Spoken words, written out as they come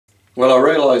Well, I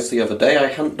realised the other day I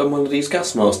hadn't done one of these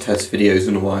gas mask test videos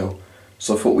in a while,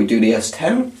 so I thought we'd do the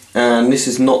S10, and this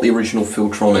is not the original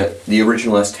filter on it. The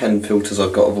original S10 filters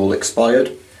I've got have all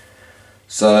expired,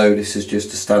 so this is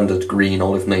just a standard green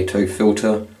olive NATO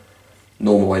filter,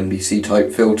 normal NBC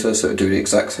type filter, so it'll do the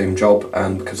exact same job,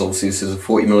 and because obviously this is a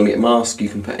 40mm mask, you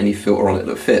can put any filter on it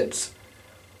that fits.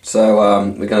 So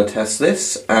we're going to test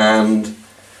this, and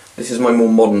this is my more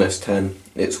modern S10.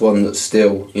 It's one that's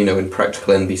still, you know, in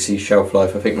practical NBC shelf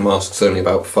life. I think the mask's only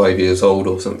about 5 years old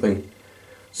or something.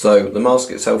 So the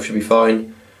mask itself should be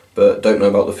fine, but don't know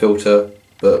about the filter.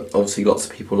 But obviously lots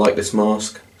of people like this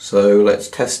mask, so let's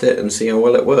test it and see how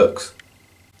well it works.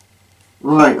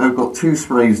 Right, I've got 2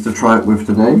 sprays to try it with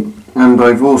today, and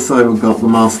I've also got the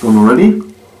mask on already.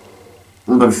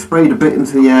 And I've sprayed a bit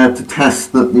into the air to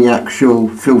test that the actual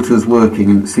filter's working,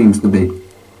 and it seems to be.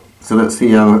 So let's see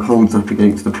how it holds up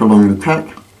against the prolonged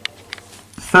attack.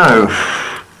 So,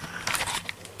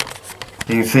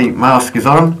 you can see mask is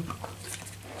on.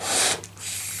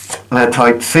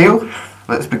 Airtight seal.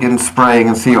 Let's begin spraying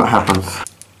and see what happens.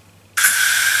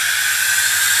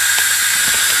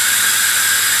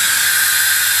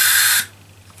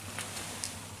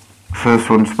 First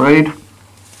one sprayed.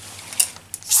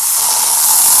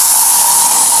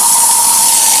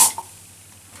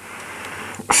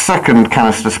 Second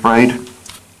canister sprayed,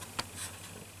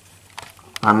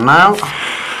 and now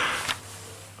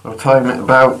I'll time it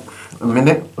about a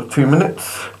minute or 2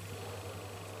 minutes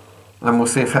and we'll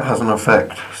see if it has an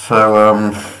effect.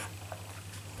 So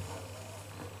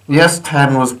the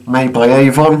S10 was made by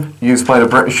Avon, used by the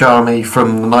British Army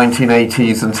from the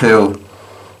 1980s until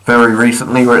very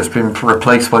recently, where it's been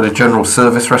replaced by the General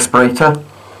Service Respirator.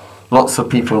 Lots of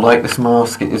people like this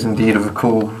mask. It is indeed a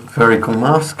cool, very cool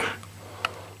mask.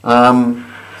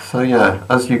 So yeah,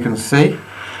 as you can see,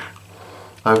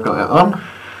 I've got it on,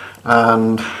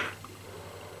 and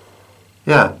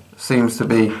yeah, seems to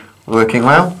be working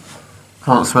well.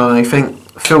 Can't smell anything.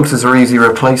 Filters are easy to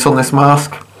replace on this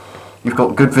mask. You've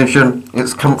got good vision.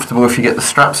 It's comfortable if you get the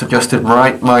straps adjusted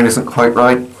right. Mine isn't quite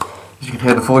right. As you can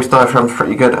hear, the voice diaphragm's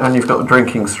pretty good, and you've got a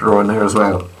drinking straw in there as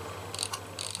well.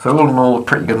 So all in all, a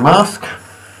pretty good mask.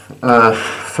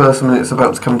 First minute's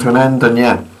about to come to an end, and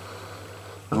yeah,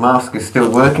 the mask is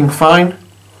still working fine.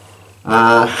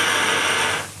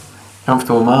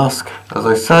 Comfortable mask, as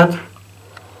I said.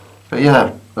 But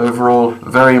yeah, overall,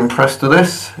 very impressed with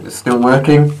this. It's still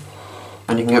working,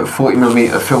 and you can get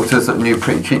 40mm filters that are new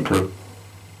pretty cheaply.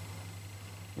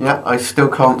 Yeah, I still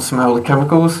can't smell the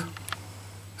chemicals,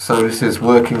 so this is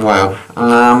working well.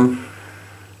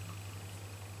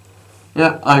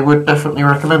 Yeah, I would definitely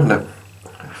recommend it.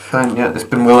 So yeah, it's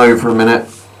been well over a minute.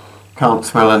 Can't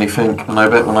smell anything, and I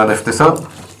bet when I lift this up,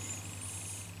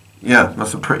 yeah,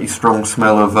 that's a pretty strong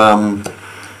smell of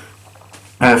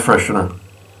air freshener.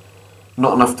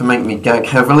 Not enough to make me gag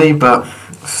heavily, but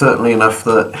certainly enough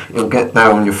that it'll get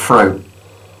down your throat.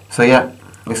 So yeah,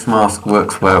 this mask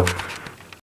works well.